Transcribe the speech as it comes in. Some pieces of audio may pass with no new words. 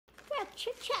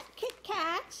Chit Chat Kit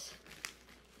Kats.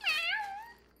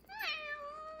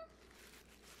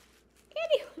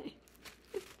 Anyway,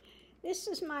 this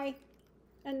is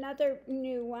another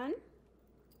new one.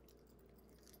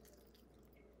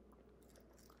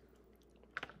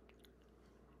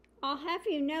 I'll have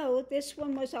you know this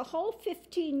one was a whole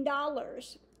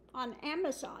 $15 on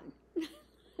Amazon.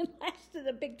 Last of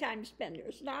the big time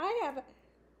spenders. Now I have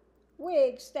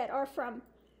wigs that are from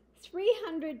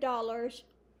 $300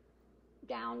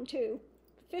 down to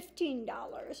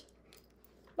 $15.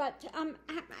 But I'm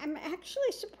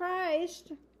actually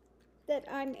surprised that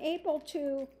I'm able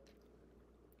to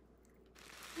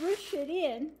ruche it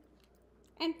in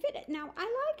and fit it. Now I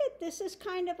like it. This is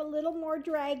kind of a little more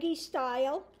draggy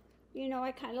style. You know,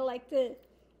 I kind of like the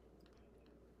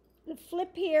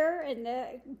flip here and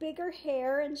the bigger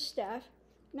hair and stuff.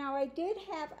 Now I did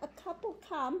have a couple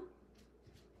come.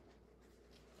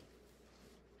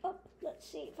 Oh, let's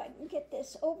see if I can get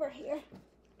this over here.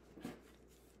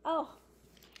 Oh,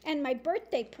 and my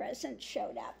birthday present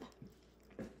showed up.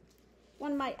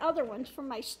 One of my other ones from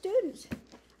my students.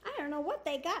 I don't know what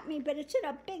they got me, but it's in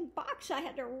a big box. I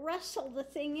had to wrestle the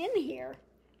thing in here.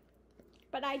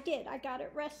 But I did. I got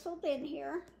it wrestled in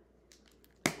here.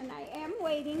 And I am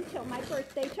waiting till my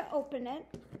birthday to open it.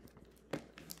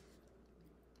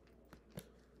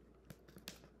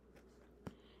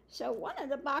 So one of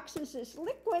the boxes is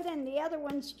liquid and the other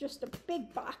one's just a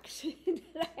big box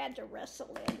that I had to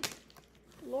wrestle in.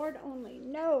 Lord only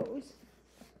knows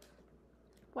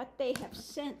what they have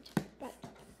sent, but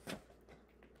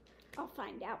I'll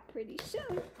find out pretty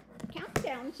soon.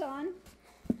 Countdown's on.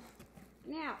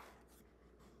 Now,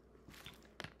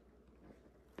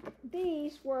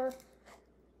 these were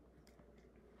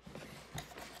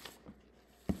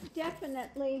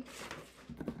definitely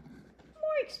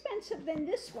more expensive than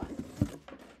this one.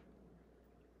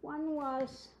 One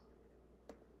was,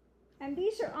 and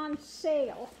these are on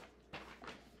sale.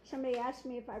 Somebody asked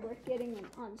me if I were getting them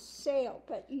on sale,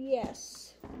 but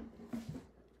yes.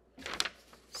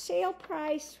 Sale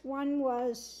price, one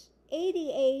was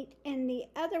 $88 and the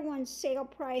other one's sale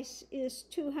price is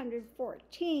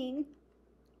 $214.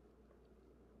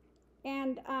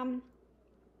 And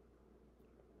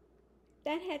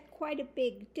that had quite a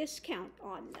big discount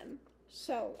on them.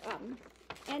 So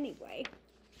anyway,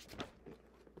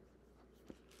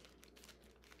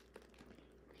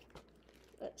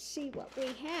 let's see what we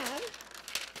have.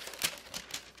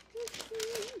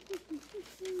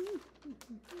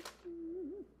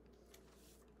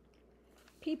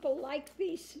 People like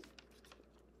these.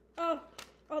 Oh,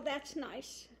 that's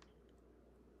nice.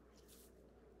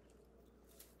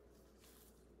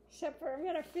 Except for I'm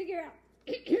going to figure out,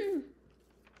 do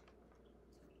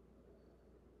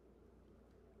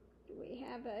we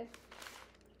have I'm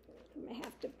going to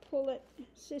have to pull it.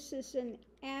 This is an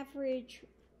average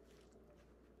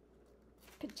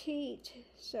petite,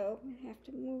 so I have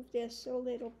to move this a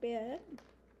little bit.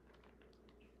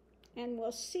 And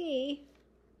we'll see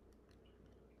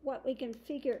what we can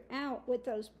figure out with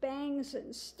those bangs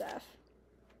and stuff.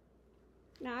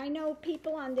 Now I know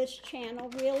people on this channel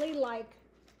really like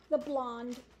the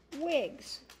blonde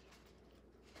wigs,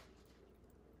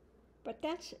 but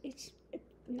it's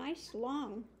nice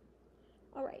long.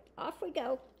 All right, off we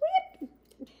go. Whip.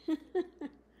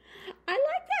 I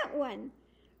like that one.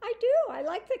 I do. I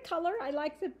like the color. I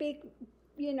like the big,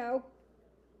 you know.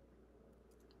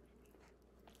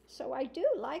 So I do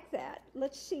like that.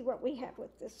 Let's see what we have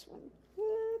with this one.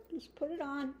 Whoop, let's put it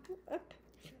on. Up.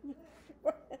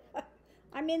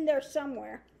 I'm in there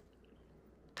somewhere.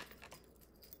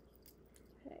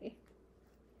 Okay.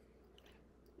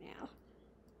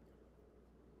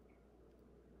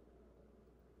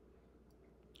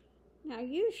 Now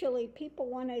usually people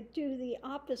want to do the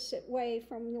opposite way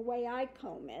from the way I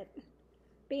comb it.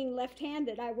 Being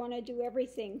left-handed, I want to do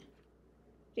everything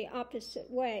the opposite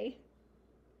way.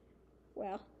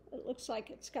 Well, it looks like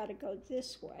it's got to go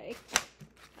this way.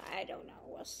 I don't know.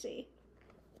 We'll see.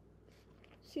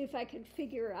 See if I can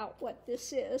figure out what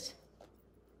this is.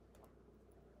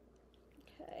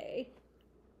 Okay.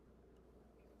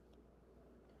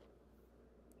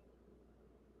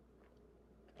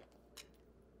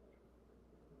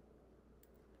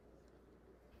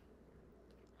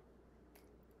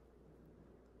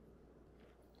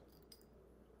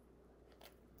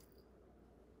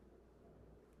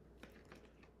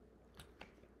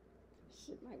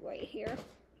 This is my way here.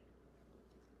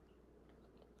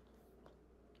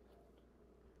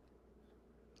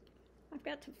 I've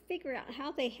got to figure out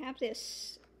how they have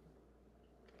this,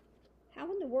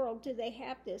 how in the world do they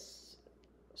have this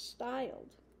styled?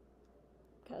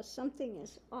 Because something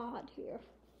is odd here.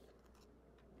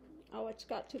 Oh, it's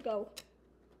got to go.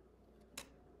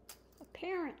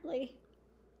 Apparently.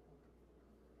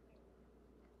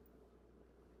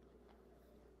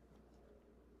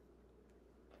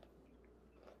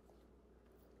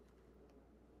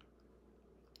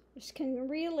 This can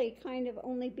really kind of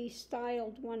only be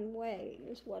styled one way,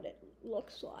 is what it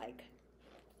looks like.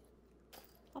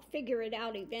 I'll figure it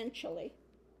out eventually.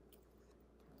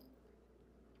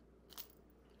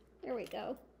 There we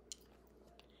go.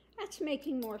 That's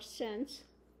making more sense.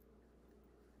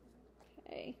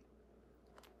 Okay.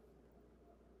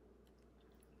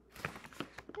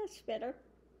 That's better.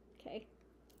 Okay.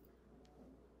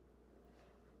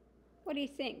 What do you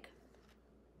think?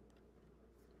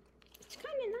 It's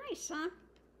kind of nice, huh?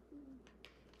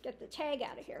 Get the tag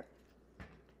out of here.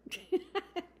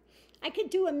 I could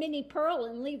do a mini pearl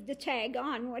and leave the tag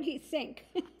on. What do you think?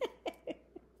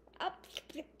 Up.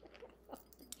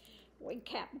 Wig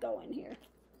cap going here.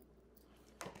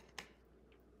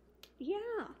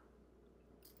 Yeah.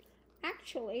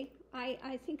 Actually,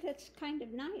 I think that's kind of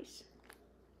nice.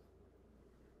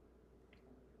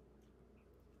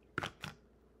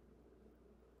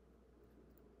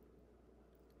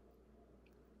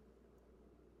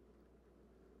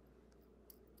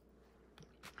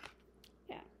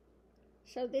 Yeah.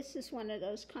 So this is one of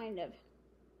those kind of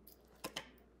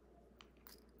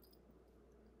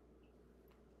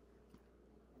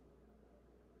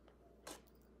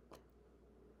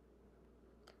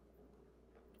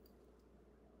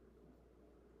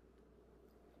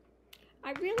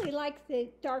I really like the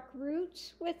dark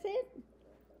roots with it.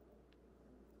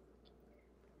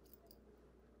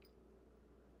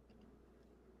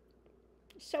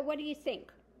 So what do you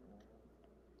think?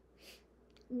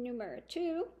 Numero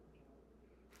 2.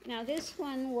 Now this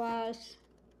was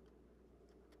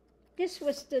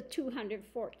the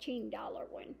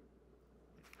 $214 one.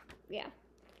 Yeah,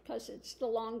 because it's the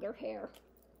longer hair.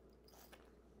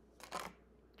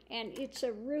 And it's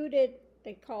a rooted,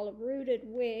 they call a rooted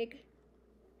wig,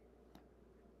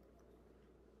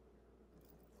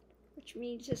 which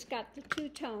means it's got the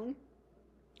two-tone.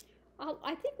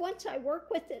 I think once I work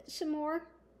with it some more,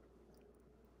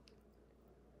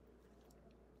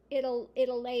 it'll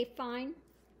lay fine,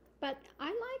 but I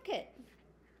like it.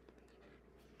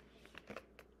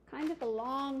 Kind of a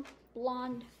long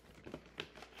blonde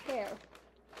hair.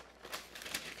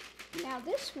 Now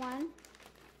this one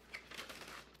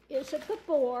is a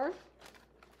Gabor.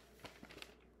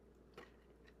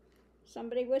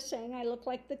 Somebody was saying I look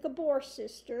like the Gabor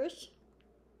sisters.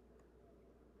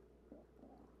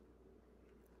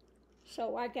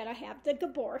 So I gotta have the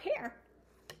Gabor hair.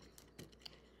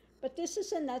 But this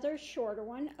is another shorter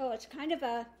one. Oh, it's kind of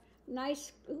a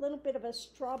nice little bit of a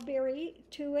strawberry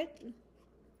to it.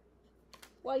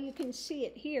 Well, you can see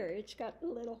it here. It's got a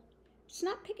little, it's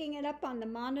not picking it up on the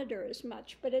monitor as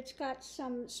much, but it's got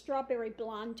some strawberry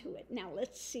blonde to it. Now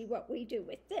let's see what we do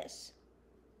with this.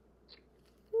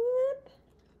 Whoop.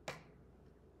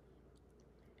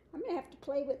 I'm gonna have to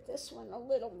play with this one a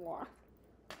little more.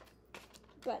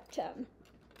 But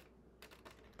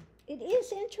it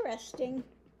is interesting.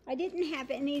 I didn't have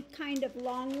any kind of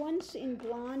long ones in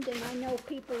blonde, and I know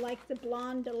people like the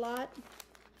blonde a lot.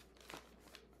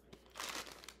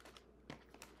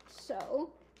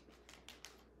 So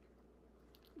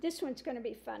this one's going to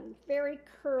be fun. Very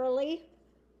curly.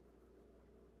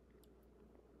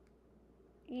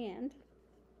 And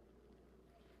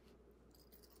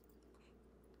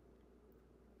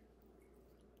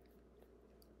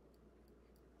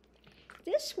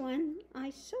this one, I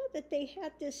saw that they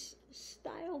had this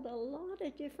styled a lot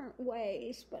of different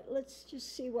ways, but let's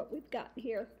just see what we've got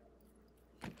here.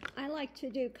 I like to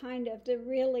do kind of the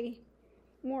really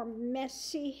more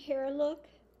messy hair look.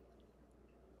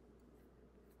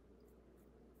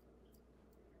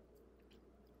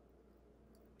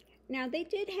 Now they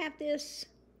did have this,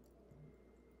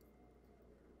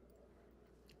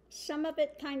 some of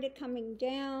it kind of coming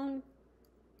down.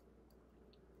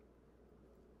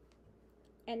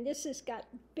 And this has got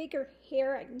bigger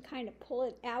hair. I can kind of pull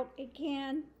it out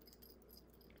again.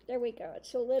 There we go.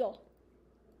 It's a little.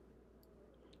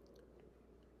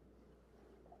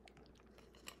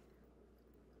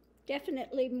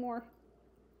 Definitely more.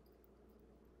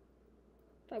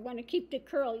 If I want to keep the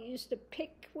curl, use the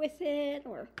pick with it,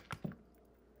 or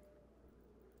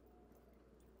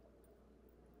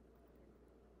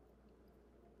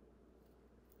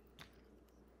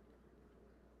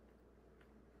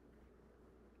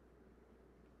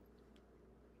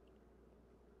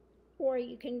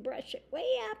you can brush it way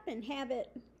up and have it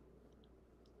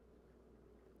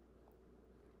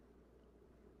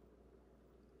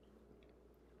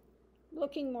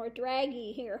looking more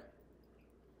draggy here.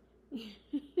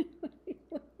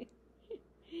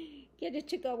 get it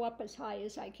to go up as high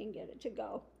as I can get it to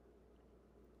go.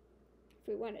 If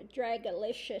we want to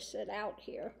drag-alicious it out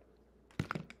here.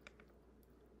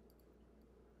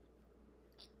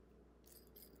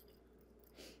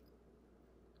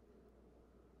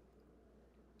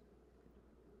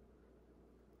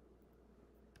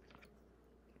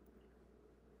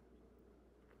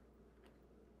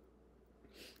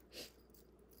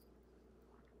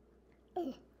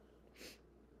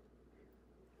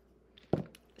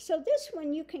 So this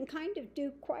one you can kind of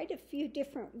do quite a few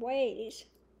different ways.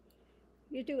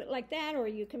 You do it like that, or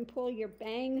you can pull your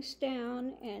bangs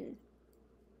down, and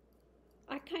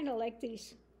I kind of like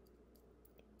these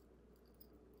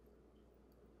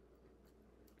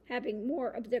having more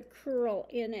of the curl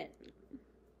in it.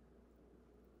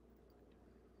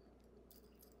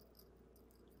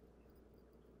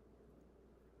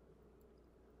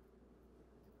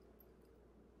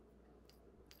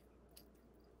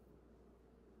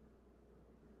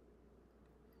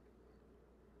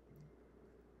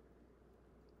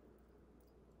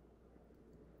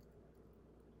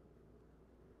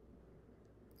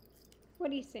 What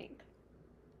do you think?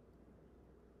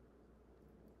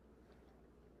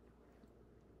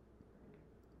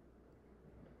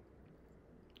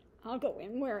 I'll go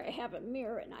in where I have a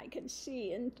mirror and I can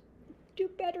see and do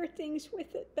better things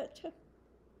with it, but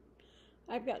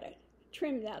I've got to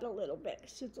trim that a little bit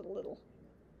because it's a little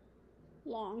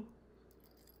long.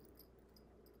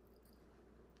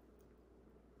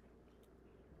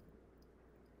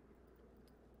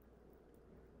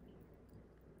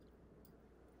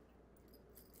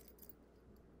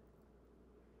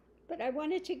 But I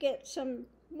wanted to get some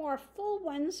more full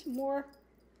ones, more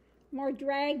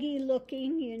draggy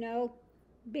looking, you know,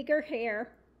 bigger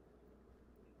hair.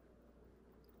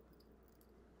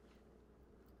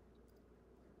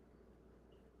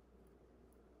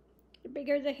 The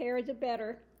bigger the hair, the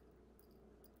better.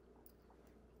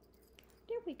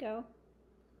 There we go.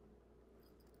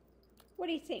 What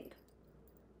do you think?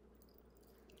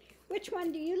 Which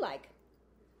one do you like?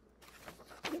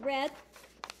 The red,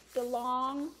 the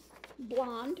long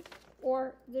blonde,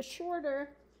 or the shorter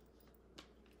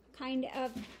kind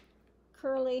of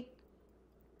curly?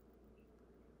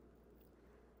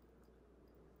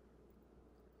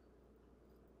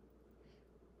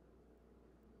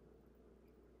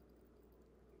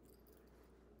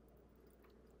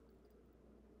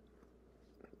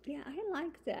 Yeah, I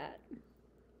like that.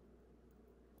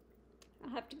 I'll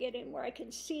have to get in where I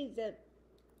can see the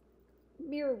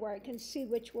mirror, where I can see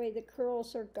which way the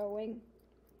curls are going.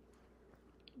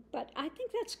 But I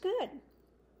think that's good.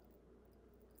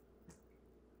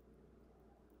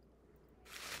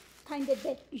 Kind of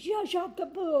the Zsa Zsa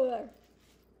Gabor.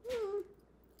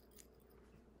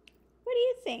 What do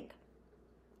you think?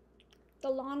 The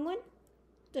long one,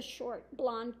 the short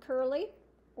blonde curly,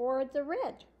 or the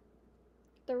red?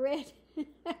 The red, the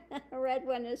red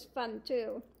one is fun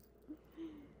too.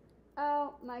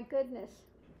 Oh my goodness.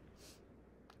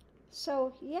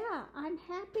 So yeah, I'm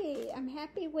happy. I'm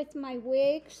happy with my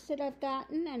wigs that I've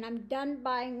gotten, and I'm done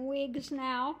buying wigs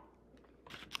now.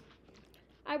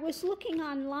 I was looking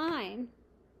online,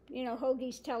 you know,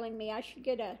 Hoagie's telling me I should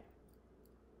get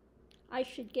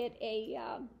a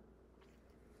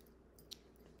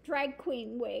drag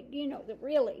queen wig, you know, the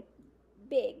really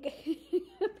big,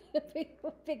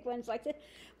 big ones like this.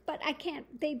 But I can't,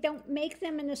 they don't make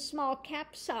them in a small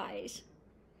cap size.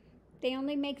 They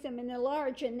only make them in a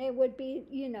large, and they would be,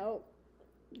 you know,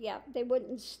 yeah, they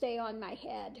wouldn't stay on my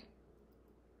head.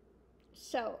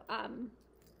 So,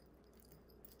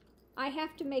 I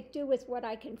have to make do with what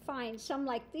I can find. Some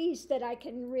like these that I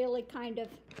can really kind of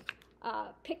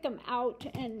pick them out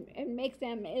and make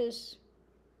them as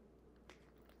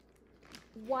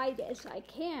wide as I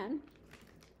can.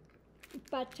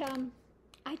 But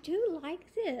I do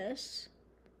like this.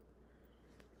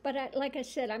 But like I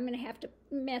said, I'm going to have to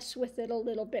mess with it a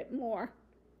little bit more.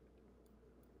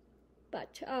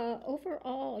 But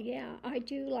overall, yeah, I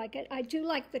do like it. I do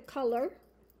like the color.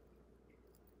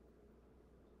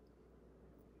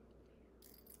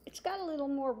 It's got a little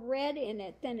more red in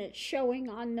it than it's showing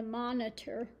on the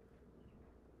monitor.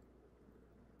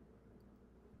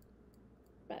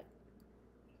 But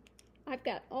I've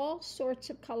got all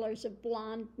sorts of colors of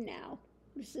blonde now.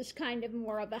 This is kind of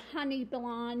more of a honey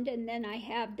blonde, and then I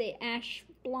have the ash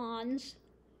blondes.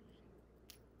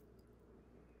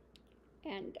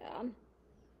 And,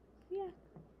 yeah.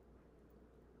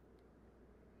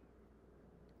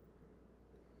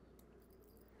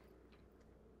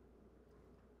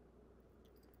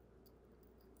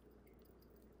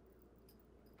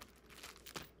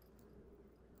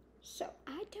 So,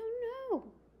 I don't know.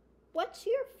 What's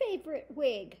your favorite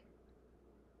wig?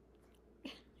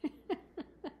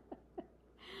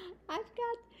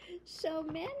 So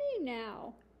many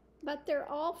now, but they're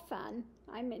all fun.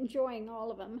 I'm enjoying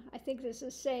all of them. I think this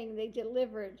is saying they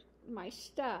delivered my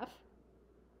stuff.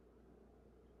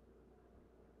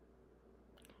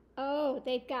 Oh,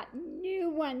 they've got new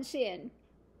ones in.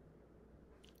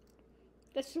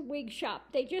 This is a wig shop.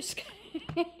 They just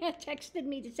texted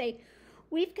me to say,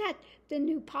 we've got the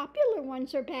new popular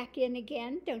ones are back in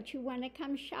again. Don't you want to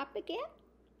come shop again?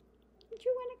 Don't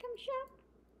you want to come shop?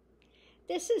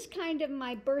 This is kind of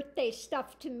my birthday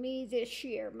stuff to me this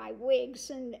year, my wigs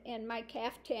and my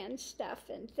caftan stuff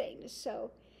and things.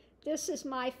 So this is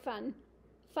my fun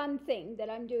thing that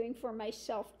I'm doing for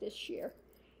myself this year.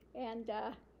 And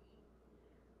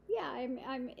yeah,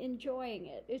 I'm enjoying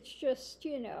it. It's just,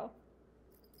 you know,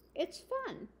 it's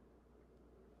fun.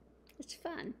 It's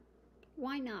fun.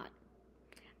 Why not?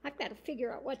 I've got to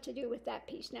figure out what to do with that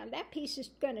piece. Now, that piece is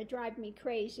going to drive me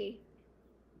crazy.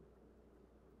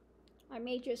 I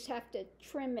may just have to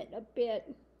trim it a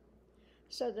bit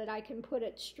so that I can put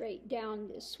it straight down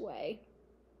this way.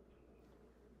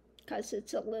 Because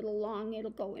it's a little long,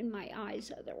 it'll go in my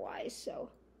eyes otherwise, so.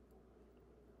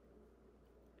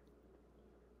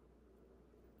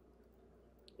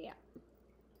 Yeah.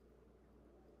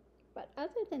 But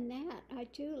other than that, I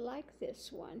do like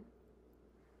this one.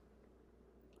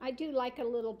 I do like a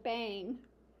little bang.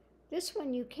 This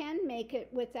one you can make it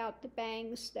without the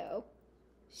bangs though.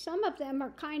 Some of them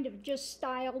are kind of just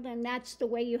styled and that's the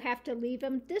way you have to leave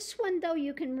them. This one though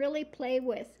you can really play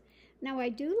with. Now I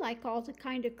do like all the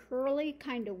kind of curly,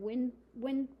 kind of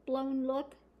wind-blown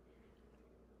look.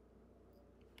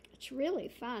 It's really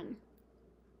fun.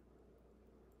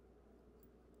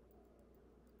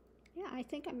 Yeah, I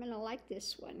think I'm going to like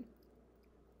this one.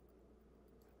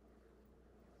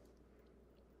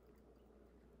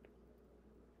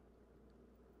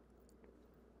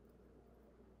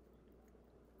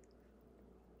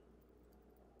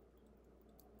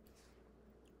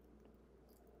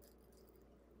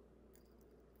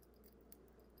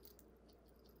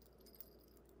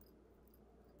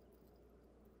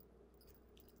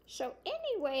 So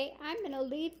anyway, I'm going to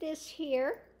leave this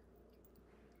here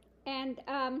and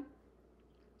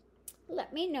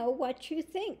let me know what you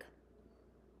think.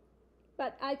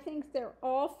 But I think they're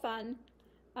all fun.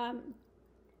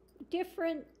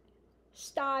 Different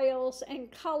styles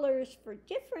and colors for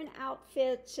different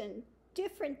outfits and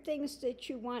different things that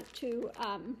you want to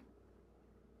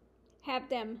have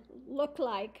them look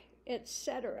like,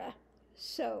 etc.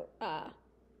 So,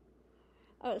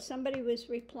 oh, somebody was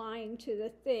replying to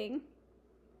the thing.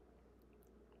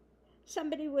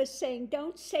 Somebody was saying,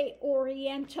 don't say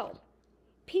Oriental.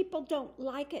 People don't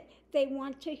like it. They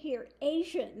want to hear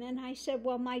Asian. And I said,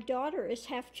 well, my daughter is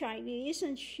half Chinese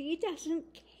and she doesn't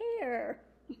care.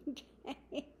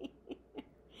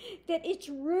 That it's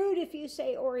rude if you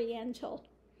say Oriental.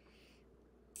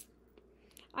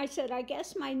 I said, I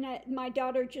guess my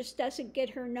daughter just doesn't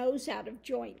get her nose out of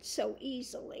joint so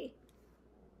easily.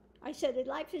 I said,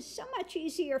 life is so much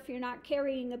easier if you're not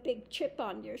carrying a big chip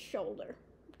on your shoulder,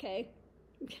 okay?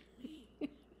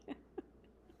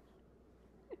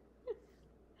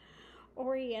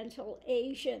 Oriental,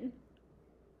 Asian.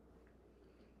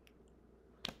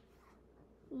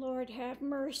 Lord have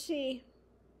mercy.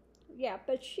 Yeah,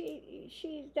 but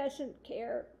she doesn't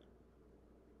care.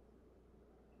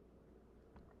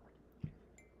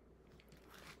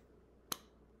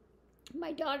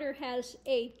 My daughter has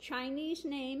a Chinese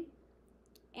name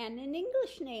and an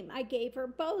English name. I gave her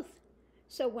both.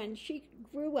 So when she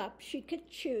grew up, she could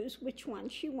choose which one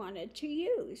she wanted to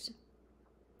use.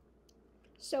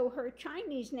 So her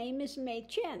Chinese name is Mei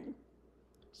Chen.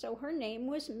 So her name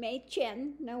was Mei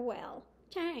Chen Noel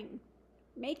Tang.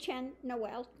 Mei Chen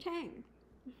Noel Tang.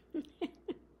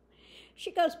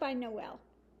 She goes by Noel.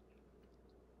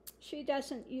 She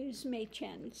doesn't use Mei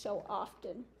Chen so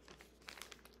often.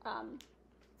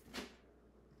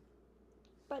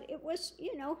 But it was,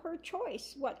 you know, her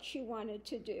choice what she wanted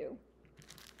to do.